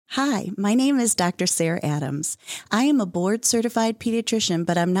Hi, my name is Dr. Sarah Adams. I am a board-certified pediatrician,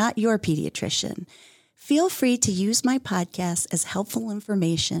 but I'm not your pediatrician. Feel free to use my podcast as helpful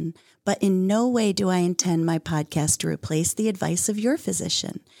information, but in no way do I intend my podcast to replace the advice of your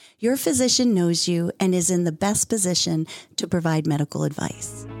physician. Your physician knows you and is in the best position to provide medical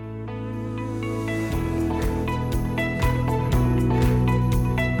advice.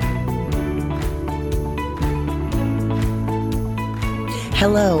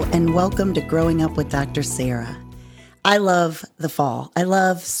 Hello, and welcome to Growing Up with Dr. Sarah. I love the fall. I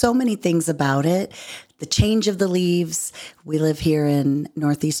love so many things about it. The change of the leaves. We live here in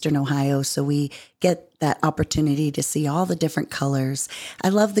northeastern Ohio, so we get that opportunity to see all the different colors. I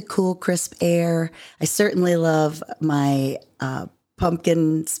love the cool, crisp air. I certainly love my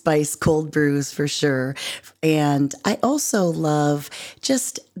pumpkin spice cold brews for sure. And I also love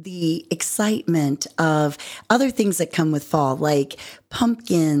just the excitement of other things that come with fall, like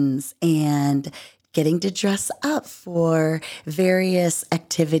pumpkins and getting to dress up for various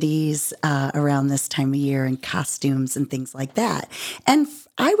activities around this time of year and costumes and things like that. And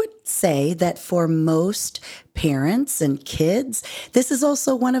I would say that for most parents and kids, this is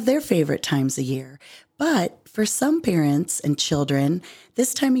also one of their favorite times of year. But for some parents and children,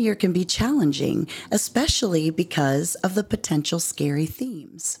 this time of year can be challenging, especially because of the potential scary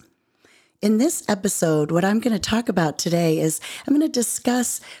themes. In this episode, what I'm going to talk about today is I'm going to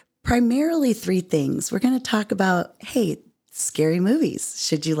discuss primarily three things. We're going to talk about, scary movies.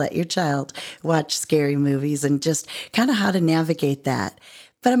 Should you let your child watch scary movies, and just kind of how to navigate that.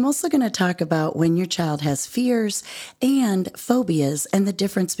 But I'm also going to talk about when your child has fears and phobias and the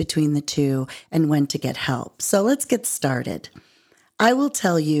difference between the two and when to get help. So let's get started. I will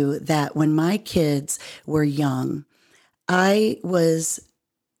tell you that when my kids were young, I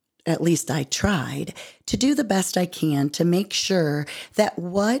tried to do the best I can to make sure that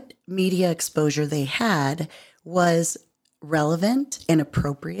what media exposure they had was relevant and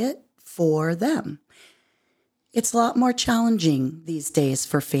appropriate for them. It's a lot more challenging these days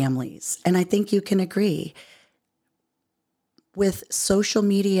for families, and I think you can agree. With social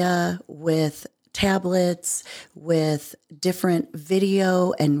media, with tablets, with different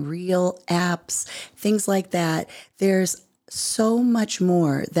video and reel apps, things like that, there's so much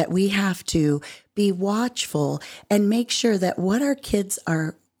more that we have to be watchful and make sure that what our kids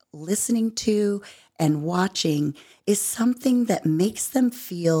are listening to and watching is something that makes them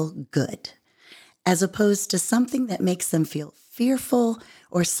feel good, as opposed to something that makes them feel fearful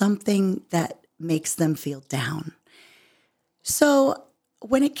or something that makes them feel down. So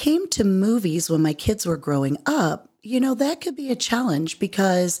when it came to movies, when my kids were growing up, that could be a challenge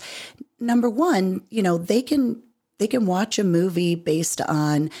because, number one, they can watch a movie based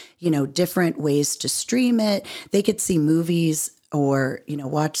on, different ways to stream it. They could see movies or,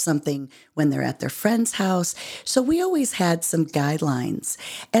 watch something when they're at their friend's house. So we always had some guidelines.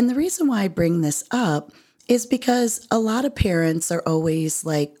 And the reason why I bring this up is because a lot of parents are always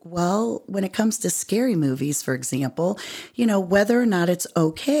like, well, when it comes to scary movies, for example, whether or not it's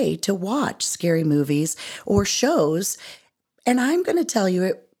okay to watch scary movies or shows. And I'm going to tell you,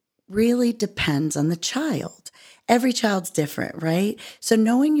 it really depends on the child. Every child's different, right? So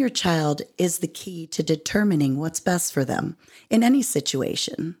knowing your child is the key to determining what's best for them in any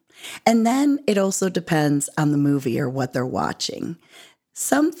situation. And then it also depends on the movie or what they're watching.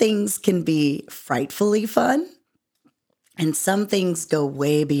 Some things can be frightfully fun, and some things go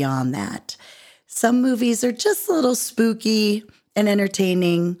way beyond that. Some movies are just a little spooky and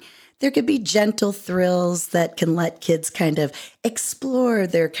entertaining. There could be gentle thrills that can let kids kind of explore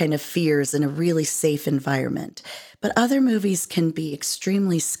their kind of fears in a really safe environment. But other movies can be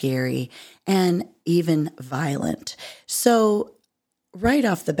extremely scary and even violent. So right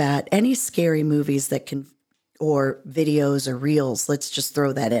off the bat, any scary movies that can, or videos or reels, let's just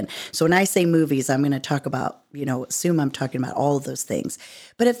throw that in. So when I say movies, I'm going to talk about, assume I'm talking about all of those things.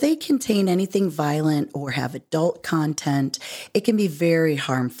 But if they contain anything violent or have adult content, it can be very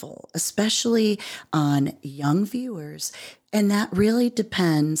harmful, especially on young viewers. And that really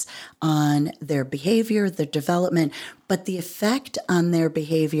depends on their behavior, their development, but the effect on their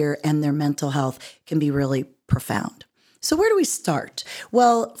behavior and their mental health can be really profound. So where do we start?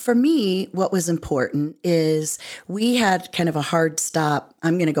 Well, for me, what was important is we had kind of a hard stop.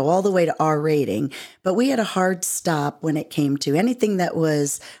 I'm going to go all the way to R rating, but we had a hard stop when it came to anything that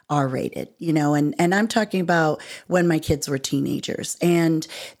was R rated, and I'm talking about when my kids were teenagers. And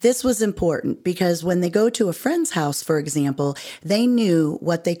this was important because when they go to a friend's house, for example, they knew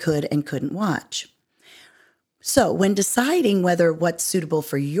what they could and couldn't watch. So, when deciding whether what's suitable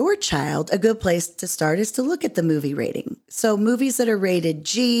for your child, a good place to start is to look at the movie rating. So, movies that are rated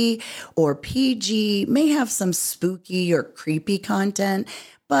G or PG may have some spooky or creepy content,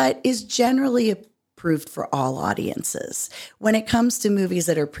 but is generally approved for all audiences. When it comes to movies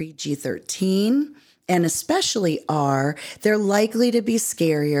that are PG 13, and especially R, they're likely to be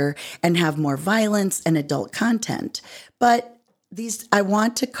scarier and have more violence and adult content. But I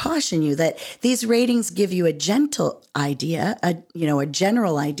want to caution you that these ratings give you a gentle idea, a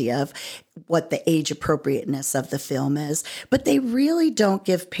general idea of what the age appropriateness of the film is, but they really don't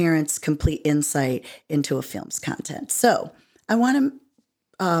give parents complete insight into a film's content. So I want to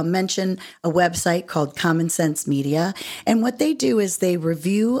mention a website called Common Sense Media. And what they do is they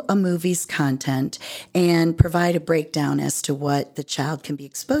review a movie's content and provide a breakdown as to what the child can be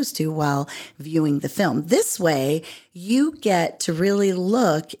exposed to while viewing the film. This way, you get to really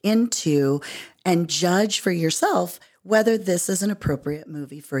look into and judge for yourself whether this is an appropriate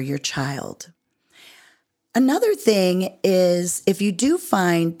movie for your child. Another thing is if you do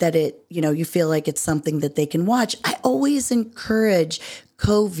find that you feel like it's something that they can watch, I always encourage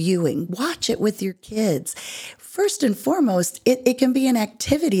co-viewing. Watch it with your kids. First and foremost, it can be an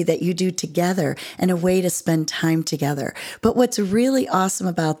activity that you do together and a way to spend time together. But what's really awesome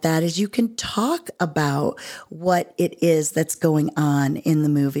about that is you can talk about what it is that's going on in the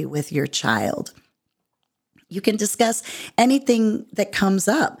movie with your child. You can discuss anything that comes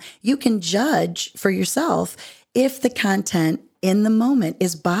up. You can judge for yourself if the content in the moment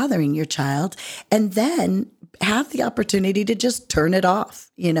is bothering your child, and then have the opportunity to just turn it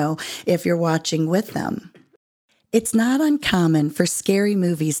off, if you're watching with them. It's not uncommon for scary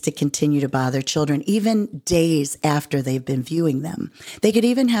movies to continue to bother children even days after they've been viewing them. They could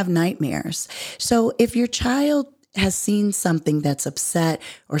even have nightmares. So if your child has seen something that's upset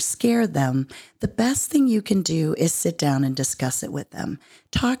or scared them, the best thing you can do is sit down and discuss it with them.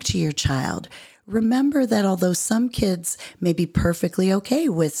 Talk to your child. Remember that although some kids may be perfectly okay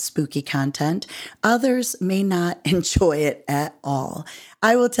with spooky content, others may not enjoy it at all.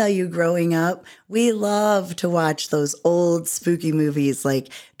 I will tell you, growing up, we loved to watch those old spooky movies like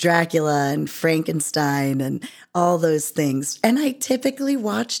Dracula and Frankenstein and all those things. And I typically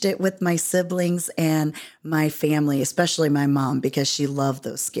watched it with my siblings and my family, especially my mom, because she loved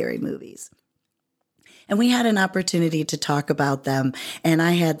those scary movies. And we had an opportunity to talk about them, and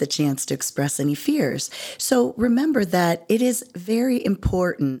I had the chance to express any fears. So remember that it is very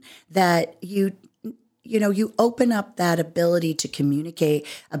important that you open up that ability to communicate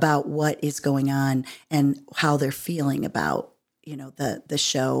about what is going on and how they're feeling about, the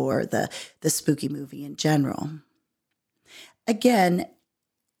show or the spooky movie in general. Again,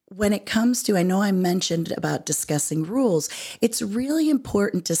 when it comes to, I know I mentioned about discussing rules, it's really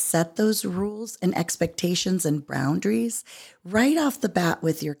important to set those rules and expectations and boundaries right off the bat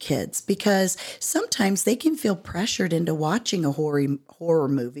with your kids, because sometimes they can feel pressured into watching a horror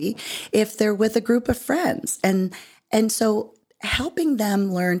movie if they're with a group of friends. And so helping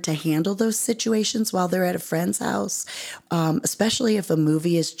them learn to handle those situations while they're at a friend's house, especially if a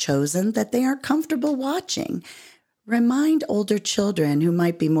movie is chosen that they aren't comfortable watching. Remind older children who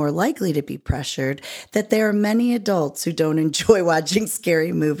might be more likely to be pressured that there are many adults who don't enjoy watching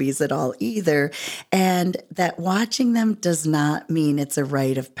scary movies at all either, and that watching them does not mean it's a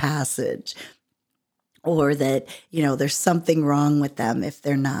rite of passage or that, there's something wrong with them if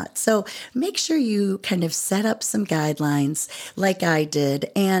they're not. So make sure you kind of set up some guidelines like I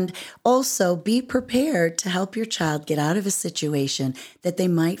did, and also be prepared to help your child get out of a situation that they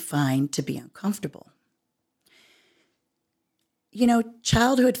might find to be uncomfortable.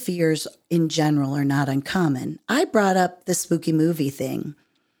 Childhood fears in general are not uncommon. I brought up the spooky movie thing,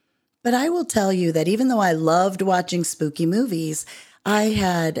 but I will tell you that even though I loved watching spooky movies, I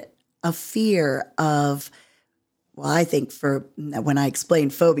had a fear of, I think for when I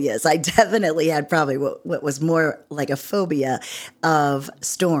explained phobias, I definitely had probably what was more like a phobia of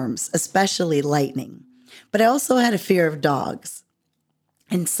storms, especially lightning. But I also had a fear of dogs.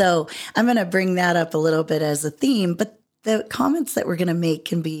 And so I'm going to bring that up a little bit as a theme, but the comments that we're going to make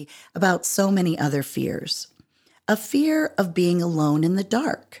can be about so many other fears. A fear of being alone in the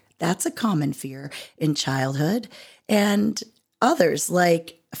dark. That's a common fear in childhood. And others,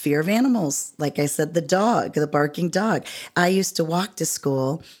 like a fear of animals. Like I said, the barking dog. I used to walk to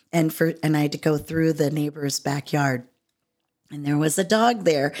school and I had to go through the neighbor's backyard. And there was a dog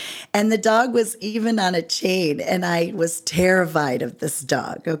there, and the dog was even on a chain, and I was terrified of this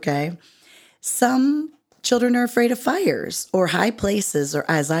dog, okay? Some children are afraid of fires or high places, or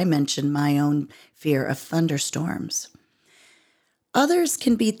as I mentioned, my own fear of thunderstorms. Others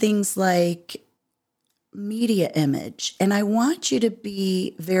can be things like media image. And I want you to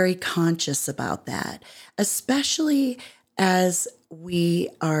be very conscious about that, especially as we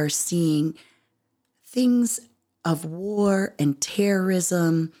are seeing things of war and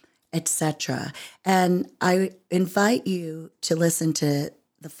terrorism, etc. And I invite you to listen to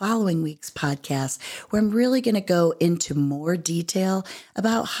the following week's podcast, where I'm really going to go into more detail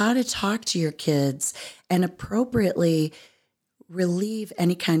about how to talk to your kids and appropriately relieve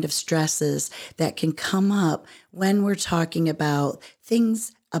any kind of stresses that can come up when we're talking about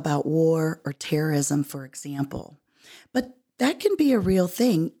things about war or terrorism, for example. But that can be a real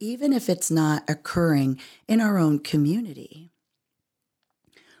thing, even if it's not occurring in our own community.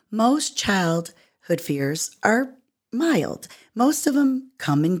 Most childhood fears are mild. Most of them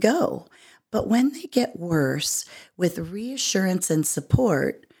come and go. But when they get worse, with reassurance and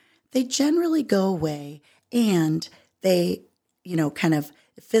support, they generally go away and they, kind of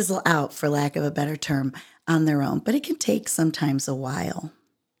fizzle out, for lack of a better term, on their own. But it can take sometimes a while.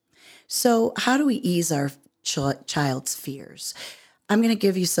 So how do we ease our child's fears? I'm going to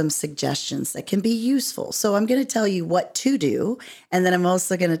give you some suggestions that can be useful. So I'm going to tell you what to do, and then I'm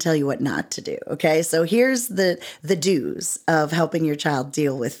also going to tell you what not to do. Okay, so here's the do's of helping your child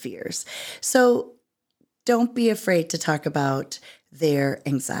deal with fears. So don't be afraid to talk about their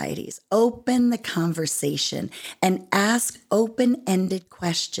anxieties. Open the conversation and ask open-ended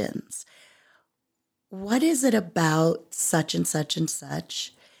questions. What is it about such and such and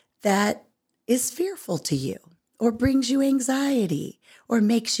such that is fearful to you, or brings you anxiety, or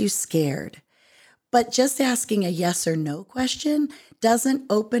makes you scared? But just asking a yes or no question doesn't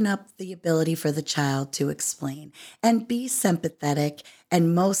open up the ability for the child to explain. And be sympathetic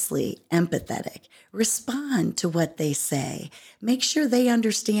and mostly empathetic. Respond to what they say. Make sure they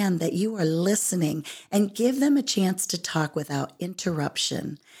understand that you are listening, and give them a chance to talk without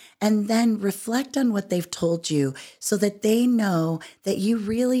interruption. And then reflect on what they've told you so that they know that you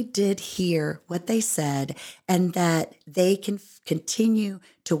really did hear what they said, and that they can continue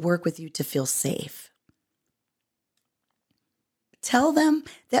to work with you to feel safe. Tell them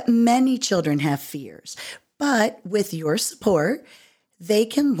that many children have fears, but with your support, they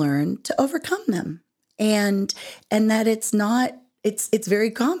can learn to overcome them. And that it's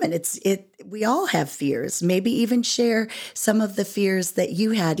very common. We all have fears. Maybe even share some of the fears that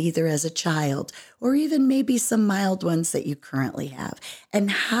you had either as a child, or even maybe some mild ones that you currently have, and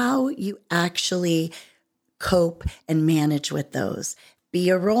how you actually cope and manage with those. Be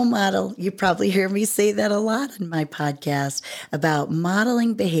a role model. You probably hear me say that a lot in my podcast about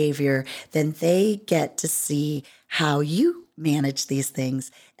modeling behavior. Then they get to see how you manage these things,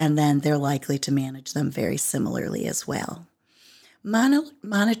 and then they're likely to manage them very similarly as well.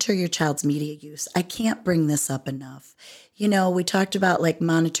 Monitor your child's media use. I can't bring this up enough. We talked about like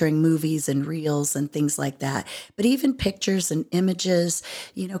monitoring movies and reels and things like that, but even pictures and images,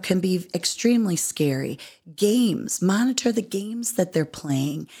 can be extremely scary. Games, monitor the games that they're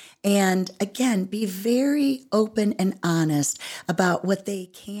playing. And again, be very open and honest about what they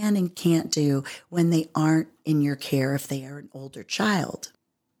can and can't do when they aren't in your care if they are an older child.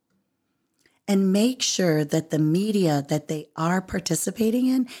 And make sure that the media that they are participating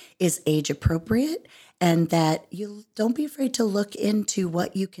in is age appropriate, and that you don't be afraid to look into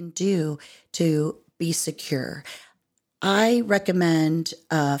what you can do to be secure. I recommend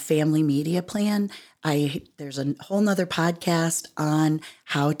a family media plan. There's a whole nother podcast on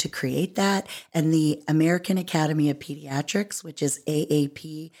how to create that. And the American Academy of Pediatrics, which is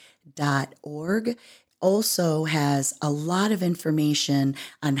aap.org, also has a lot of information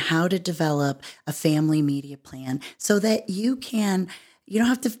on how to develop a family media plan, so that you don't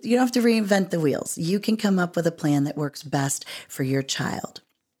have to reinvent the wheels. You can come up with a plan that works best for your child.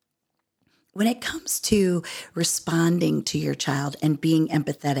 When it comes to responding to your child and being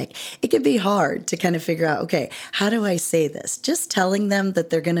empathetic, it can be hard to kind of figure out, okay, how do I say this? Just telling them that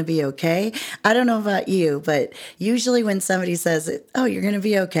they're going to be okay. I don't know about you, but usually when somebody says, oh, you're going to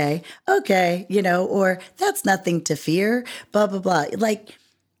be okay, or that's nothing to fear, blah, blah, blah.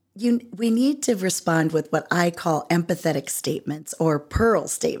 We need to respond with what I call empathetic statements, or Pearl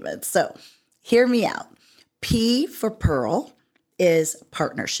statements. So hear me out. P for Pearl is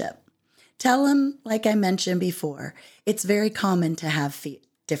partnership. Tell them, like I mentioned before, it's very common to have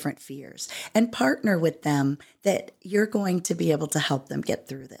different fears, and partner with them that you're going to be able to help them get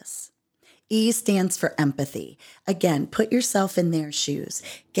through this. E stands for empathy. Again, put yourself in their shoes.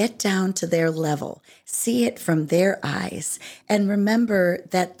 Get down to their level. See it from their eyes. And remember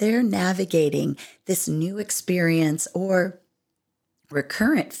that they're navigating this new experience or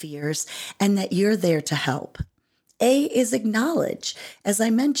recurrent fears, and that you're there to help. A is acknowledge. As I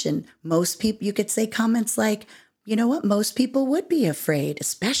mentioned, most people, you could say comments like, you know what, most people would be afraid,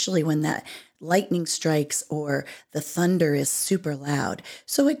 especially when that lightning strikes or the thunder is super loud.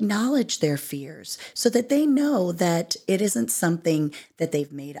 So acknowledge their fears so that they know that it isn't something that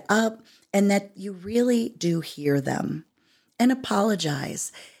they've made up and that you really do hear them. And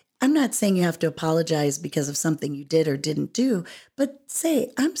apologize. I'm not saying you have to apologize because of something you did or didn't do, but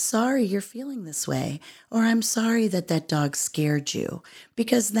say, I'm sorry you're feeling this way, or I'm sorry that that dog scared you.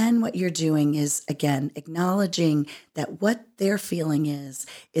 Because then what you're doing is, again, acknowledging that what they're feeling is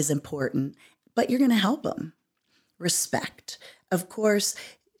important, but you're going to help them. Respect. Of course,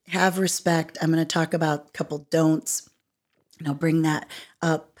 have respect. I'm going to talk about a couple don'ts, and I'll bring that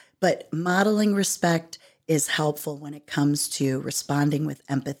up. But modeling respect is helpful when it comes to responding with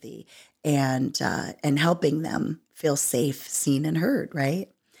empathy and helping them feel safe, seen, and heard. Right?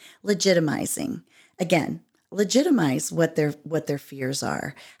 Legitimizing. Again, legitimize what their fears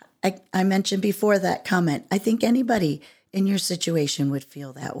are. I mentioned before that comment. I think anybody in your situation would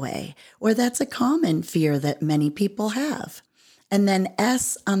feel that way, or that's a common fear that many people have. And then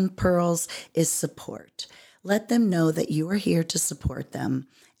S on pearls is support. Let them know that you are here to support them.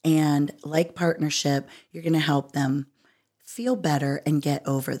 And like partnership, you're going to help them feel better and get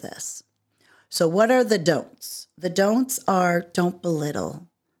over this. So what are the don'ts? The don'ts are don't belittle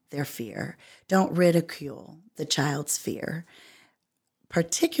their fear. Don't ridicule the child's fear,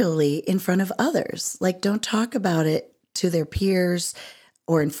 particularly in front of others. Like don't talk about it to their peers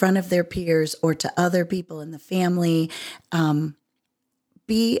or in front of their peers or to other people in the family.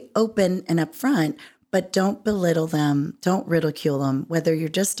 Be open and upfront, but don't belittle them, don't ridicule them, whether you're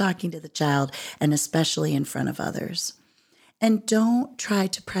just talking to the child and especially in front of others. And don't try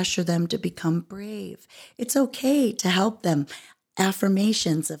to pressure them to become brave. It's okay to help them.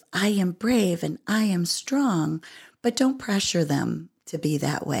 Affirmations of I am brave and I am strong, but don't pressure them to be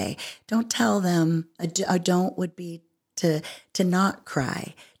that way. Don't tell them a don't would be to not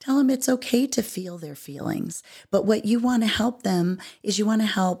cry. Tell them it's okay to feel their feelings. But what you want to help them is you want to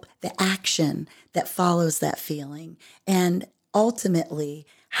help the action that follows that feeling and ultimately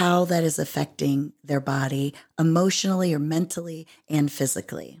how that is affecting their body emotionally or mentally and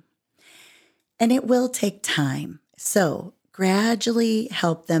physically. And it will take time. So gradually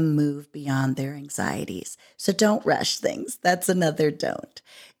help them move beyond their anxieties. So don't rush things. That's another don't.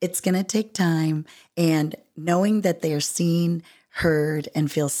 It's going to take time, and knowing that they are seen, heard,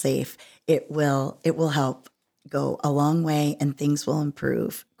 and feel safe, it will help go a long way, and things will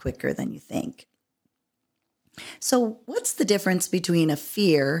improve quicker than you think. So what's the difference between a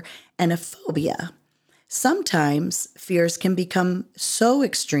fear and a phobia? Sometimes fears can become so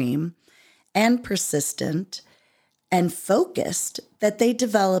extreme and persistent and focused that they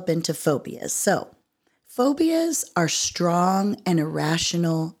develop into phobias. So phobias are strong and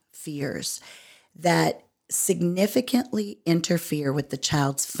irrational fears that significantly interfere with the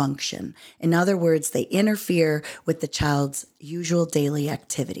child's function. In other words, they interfere with the child's usual daily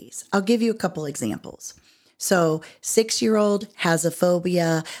activities. I'll give you a couple examples. So 6-year-old has a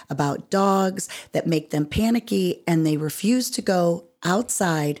phobia about dogs that make them panicky and they refuse to go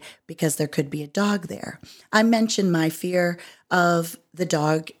outside because there could be a dog there. I mentioned my fear of the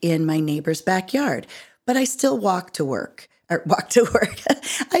dog in my neighbor's backyard, but I still walk to work.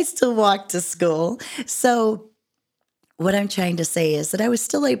 I still walk to school. So what I'm trying to say is that I was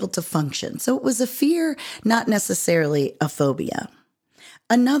still able to function. So it was a fear, not necessarily a phobia.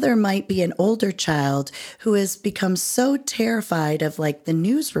 Another might be an older child who has become so terrified of like the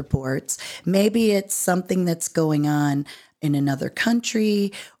news reports. Maybe it's something that's going on in another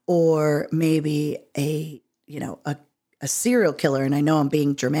country, or maybe a serial killer. And I know I'm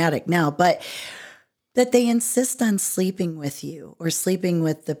being dramatic now, but that they insist on sleeping with you or sleeping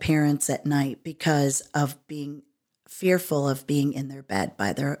with the parents at night because of being fearful of being in their bed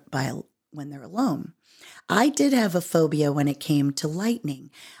when they're alone. I did have a phobia when it came to lightning.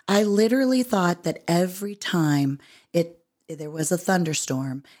 I literally thought that every time there was a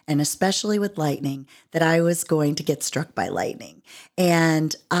thunderstorm, and especially with lightning, that I was going to get struck by lightning.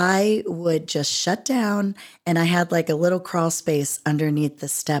 And I would just shut down, and I had like a little crawl space underneath the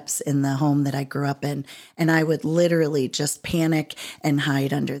steps in the home that I grew up in, and I would literally just panic and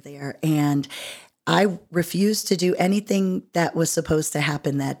hide under there. And I refused to do anything that was supposed to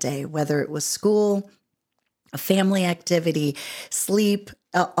happen that day, whether it was school, a family activity, sleep,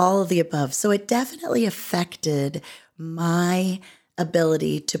 all of the above. So it definitely affected my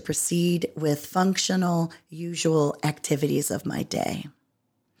ability to proceed with functional, usual activities of my day.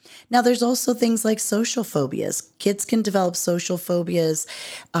 Now, there's also things like social phobias. Kids can develop social phobias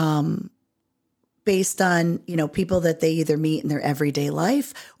based on, people that they either meet in their everyday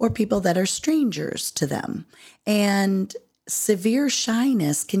life or people that are strangers to them. And severe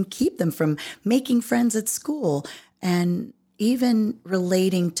shyness can keep them from making friends at school and even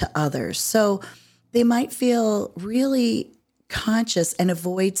relating to others. So they might feel really conscious and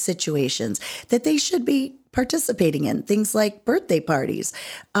avoid situations that they should be participating in, things like birthday parties,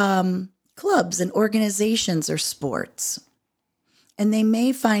 clubs and organizations or sports. And they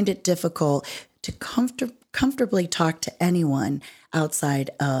may find it difficult to comfortably talk to anyone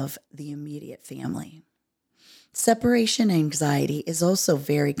outside of the immediate family. Separation anxiety is also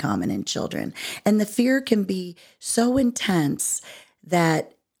very common in children, and the fear can be so intense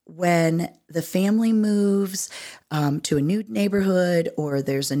that when the family moves to a new neighborhood, or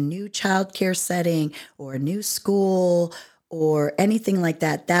there's a new childcare setting or a new school or anything like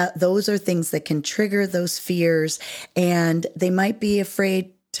that, those are things that can trigger those fears, and they might be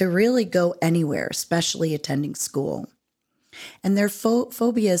afraid to really go anywhere, especially attending school. And their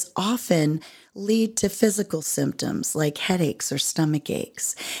phobias often lead to physical symptoms like headaches or stomach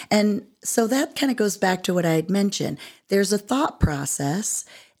aches. And so that kind of goes back to what I had mentioned. There's a thought process.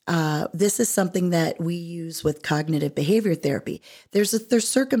 This is something that we use with cognitive behavior therapy. There's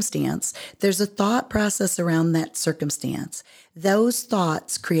circumstance. There's a thought process around that circumstance. Those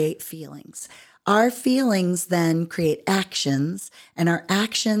thoughts create feelings. Our feelings then create actions, and our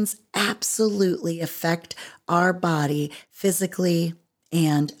actions absolutely affect our body physically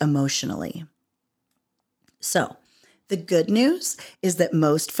and emotionally. So, the good news is that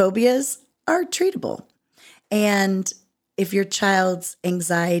most phobias are treatable. And if your child's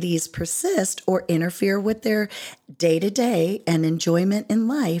anxieties persist or interfere with their day-to-day and enjoyment in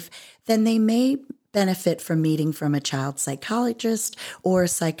life, then they may benefit from meeting from a child psychologist or a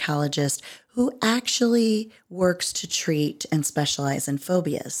psychologist who actually works to treat and specialize in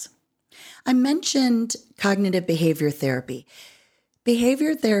phobias. I mentioned cognitive behavior therapy.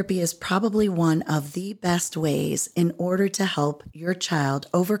 Behavior therapy is probably one of the best ways in order to help your child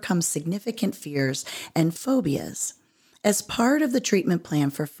overcome significant fears and phobias. As part of the treatment plan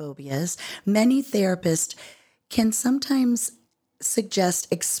for phobias, many therapists can sometimes suggest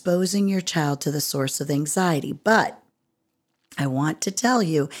exposing your child to the source of anxiety, but I want to tell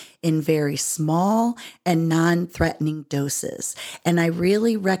you, in very small and non-threatening doses. And I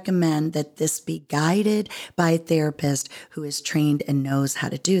really recommend that this be guided by a therapist who is trained and knows how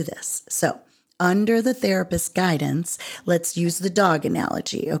to do this. So, under the therapist's guidance, let's use the dog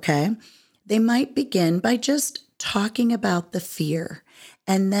analogy, okay? They might begin by just talking about the fear.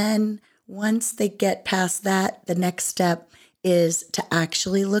 And then once they get past that, the next step is to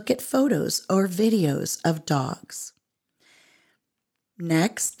actually look at photos or videos of dogs.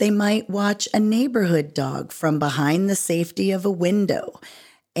 Next, they might watch a neighborhood dog from behind the safety of a window.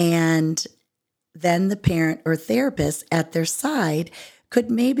 And then the parent or therapist at their side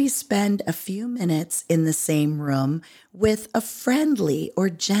could maybe spend a few minutes in the same room with a friendly or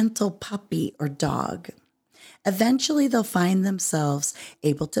gentle puppy or dog. Eventually, they'll find themselves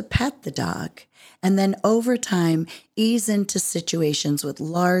able to pet the dog, and then over time, ease into situations with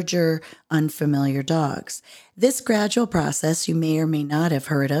larger, unfamiliar dogs. This gradual process you may or may not have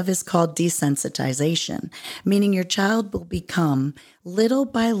heard of is called desensitization, meaning your child will become, little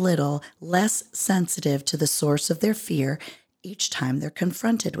by little, less sensitive to the source of their fear each time they're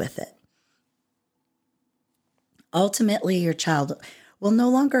confronted with it. Ultimately, your child will no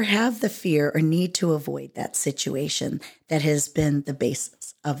longer have the fear or need to avoid that situation that has been the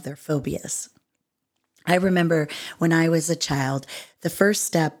basis of their phobias. I remember when I was a child, the first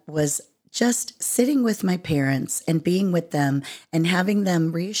step was just sitting with my parents and being with them and having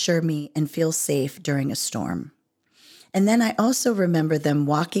them reassure me and feel safe during a storm. And then I also remember them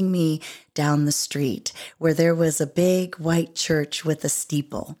walking me down the street where there was a big white church with a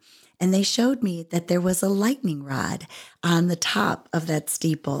steeple. And they showed me that there was a lightning rod on the top of that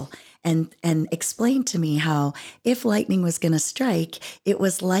steeple and explained to me how if lightning was going to strike, it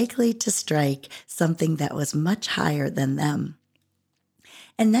was likely to strike something that was much higher than them.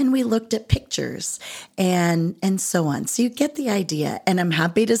 And then we looked at pictures and so on. So you get the idea. And I'm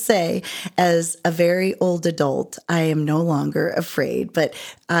happy to say, as a very old adult, I am no longer afraid, but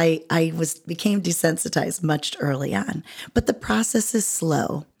I became desensitized much early on. But the process is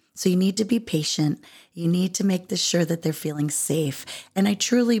slow. So you need to be patient. You need to make sure that they're feeling safe. And I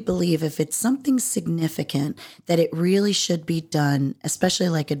truly believe if it's something significant, that it really should be done, especially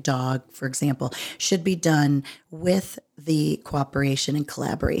like a dog, for example, should be done with the cooperation and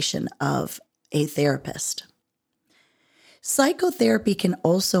collaboration of a therapist. Psychotherapy can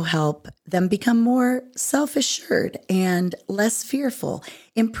also help them become more self-assured and less fearful,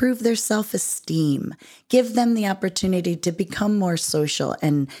 improve their self-esteem, give them the opportunity to become more social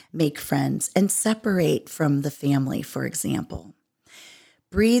and make friends and separate from the family, for example.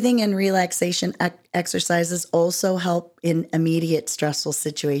 Breathing and relaxation exercises also help in immediate stressful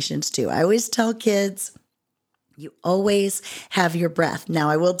situations too. I always tell kids, you always have your breath. Now,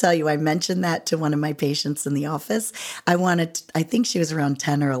 I will tell you, I mentioned that to one of my patients in the office. I think she was around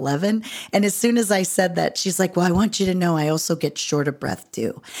 10 or 11. And as soon as I said that, she's like, well, I want you to know I also get short of breath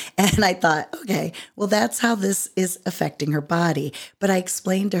too. And I thought, okay, well, that's how this is affecting her body. But I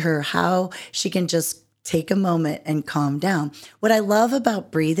explained to her how she can just take a moment and calm down. What I love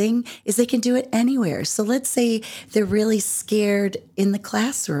about breathing is they can do it anywhere. So let's say they're really scared in the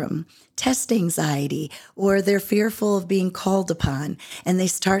classroom, test anxiety, or they're fearful of being called upon, and they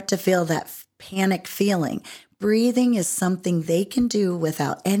start to feel that panic feeling. Breathing is something they can do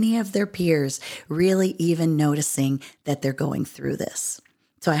without any of their peers really even noticing that they're going through this.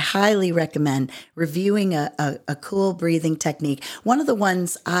 So I highly recommend reviewing a cool breathing technique. One of the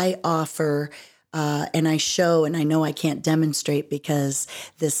ones I offer and I show, and I know I can't demonstrate because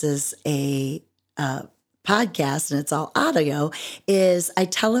this is a podcast and it's all audio, is I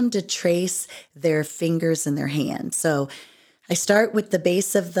tell them to trace their fingers in their hand. So I start with the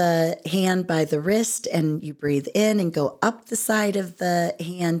base of the hand by the wrist, and you breathe in and go up the side of the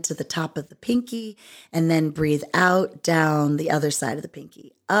hand to the top of the pinky, and then breathe out down the other side of the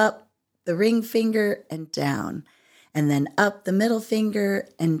pinky, up the ring finger and down, and then up the middle finger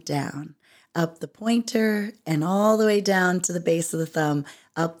and down, up the pointer and all the way down to the base of the thumb,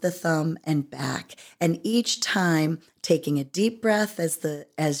 up the thumb and back. And each time taking a deep breath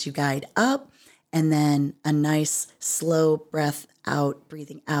as you guide up, and then a nice slow breath out,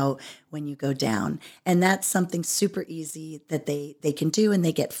 breathing out when you go down. And that's something super easy that they can do, and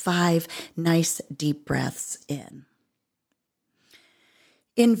they get 5 nice deep breaths in.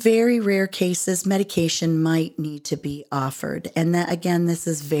 In very rare cases, medication might need to be offered. And that, again, this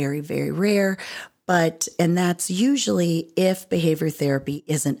is very, very rare, and that's usually if behavior therapy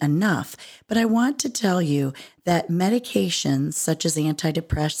isn't enough. But I want to tell you that medications such as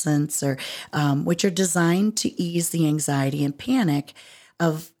antidepressants which are designed to ease the anxiety and panic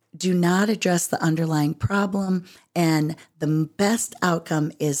do not address the underlying problem, and the best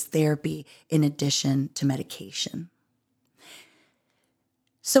outcome is therapy in addition to medication.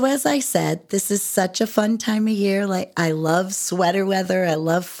 So as I said, this is such a fun time of year. Like, I love sweater weather. I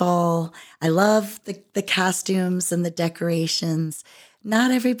love fall. I love the costumes and the decorations.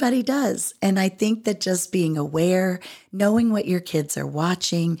 Not everybody does. And I think that just being aware, knowing what your kids are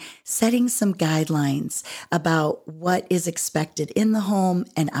watching, setting some guidelines about what is expected in the home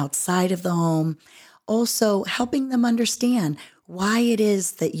and outside of the home, also helping them understand why it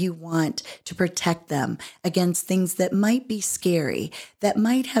is that you want to protect them against things that might be scary, that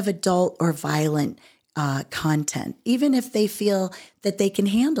might have adult or violent content, even if they feel that they can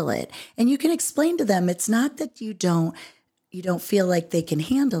handle it. And you can explain to them, it's not that you don't feel like they can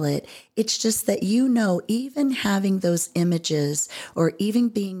handle it. It's just that, even having those images or even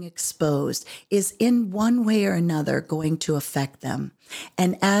being exposed is in one way or another going to affect them.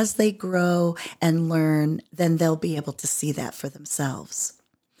 And as they grow and learn, then they'll be able to see that for themselves.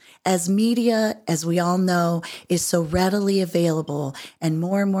 As media, as we all know, is so readily available, and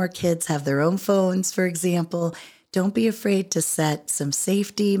more kids have their own phones, for example, don't be afraid to set some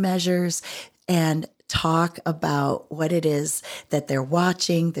safety measures and talk about what it is that they're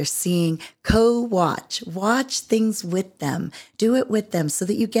watching, they're seeing. Watch things with them, do it with them so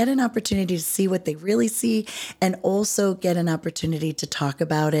that you get an opportunity to see what they really see, and also get an opportunity to talk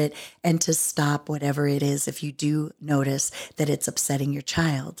about it and to stop whatever it is if you do notice that it's upsetting your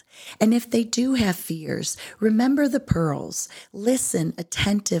child. And if they do have fears, remember the pearls. Listen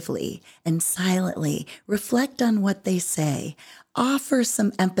attentively and silently. Reflect on what they say. Offer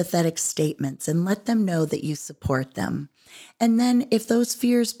some empathetic statements and let them know that you support them. And then if those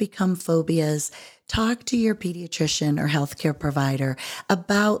fears become phobias, talk to your pediatrician or healthcare provider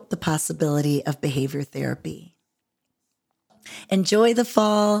about the possibility of behavior therapy. Enjoy the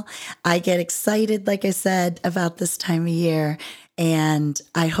fall. I get excited, like I said, about this time of year, and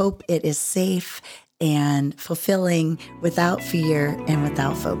I hope it is safe and fulfilling without fear and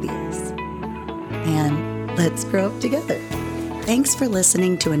without phobias. And let's grow up together. Thanks for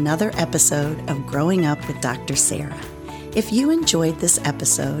listening to another episode of Growing Up with Dr. Sarah. If you enjoyed this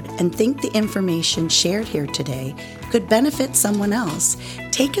episode and think the information shared here today could benefit someone else,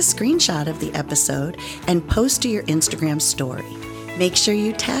 take a screenshot of the episode and post to your Instagram story. Make sure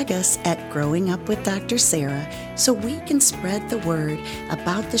you tag us at Growing Up with Dr. Sarah so we can spread the word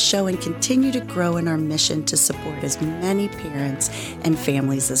about the show and continue to grow in our mission to support as many parents and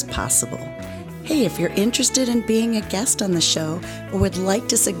families as possible. Hey, if you're interested in being a guest on the show or would like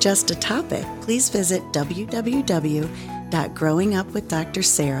to suggest a topic, please visit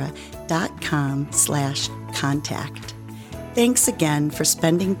www.growingupwithdrsarah.com/contact. Thanks again for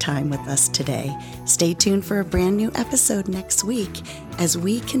spending time with us today. Stay tuned for a brand new episode next week as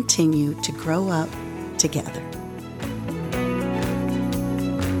we continue to grow up together.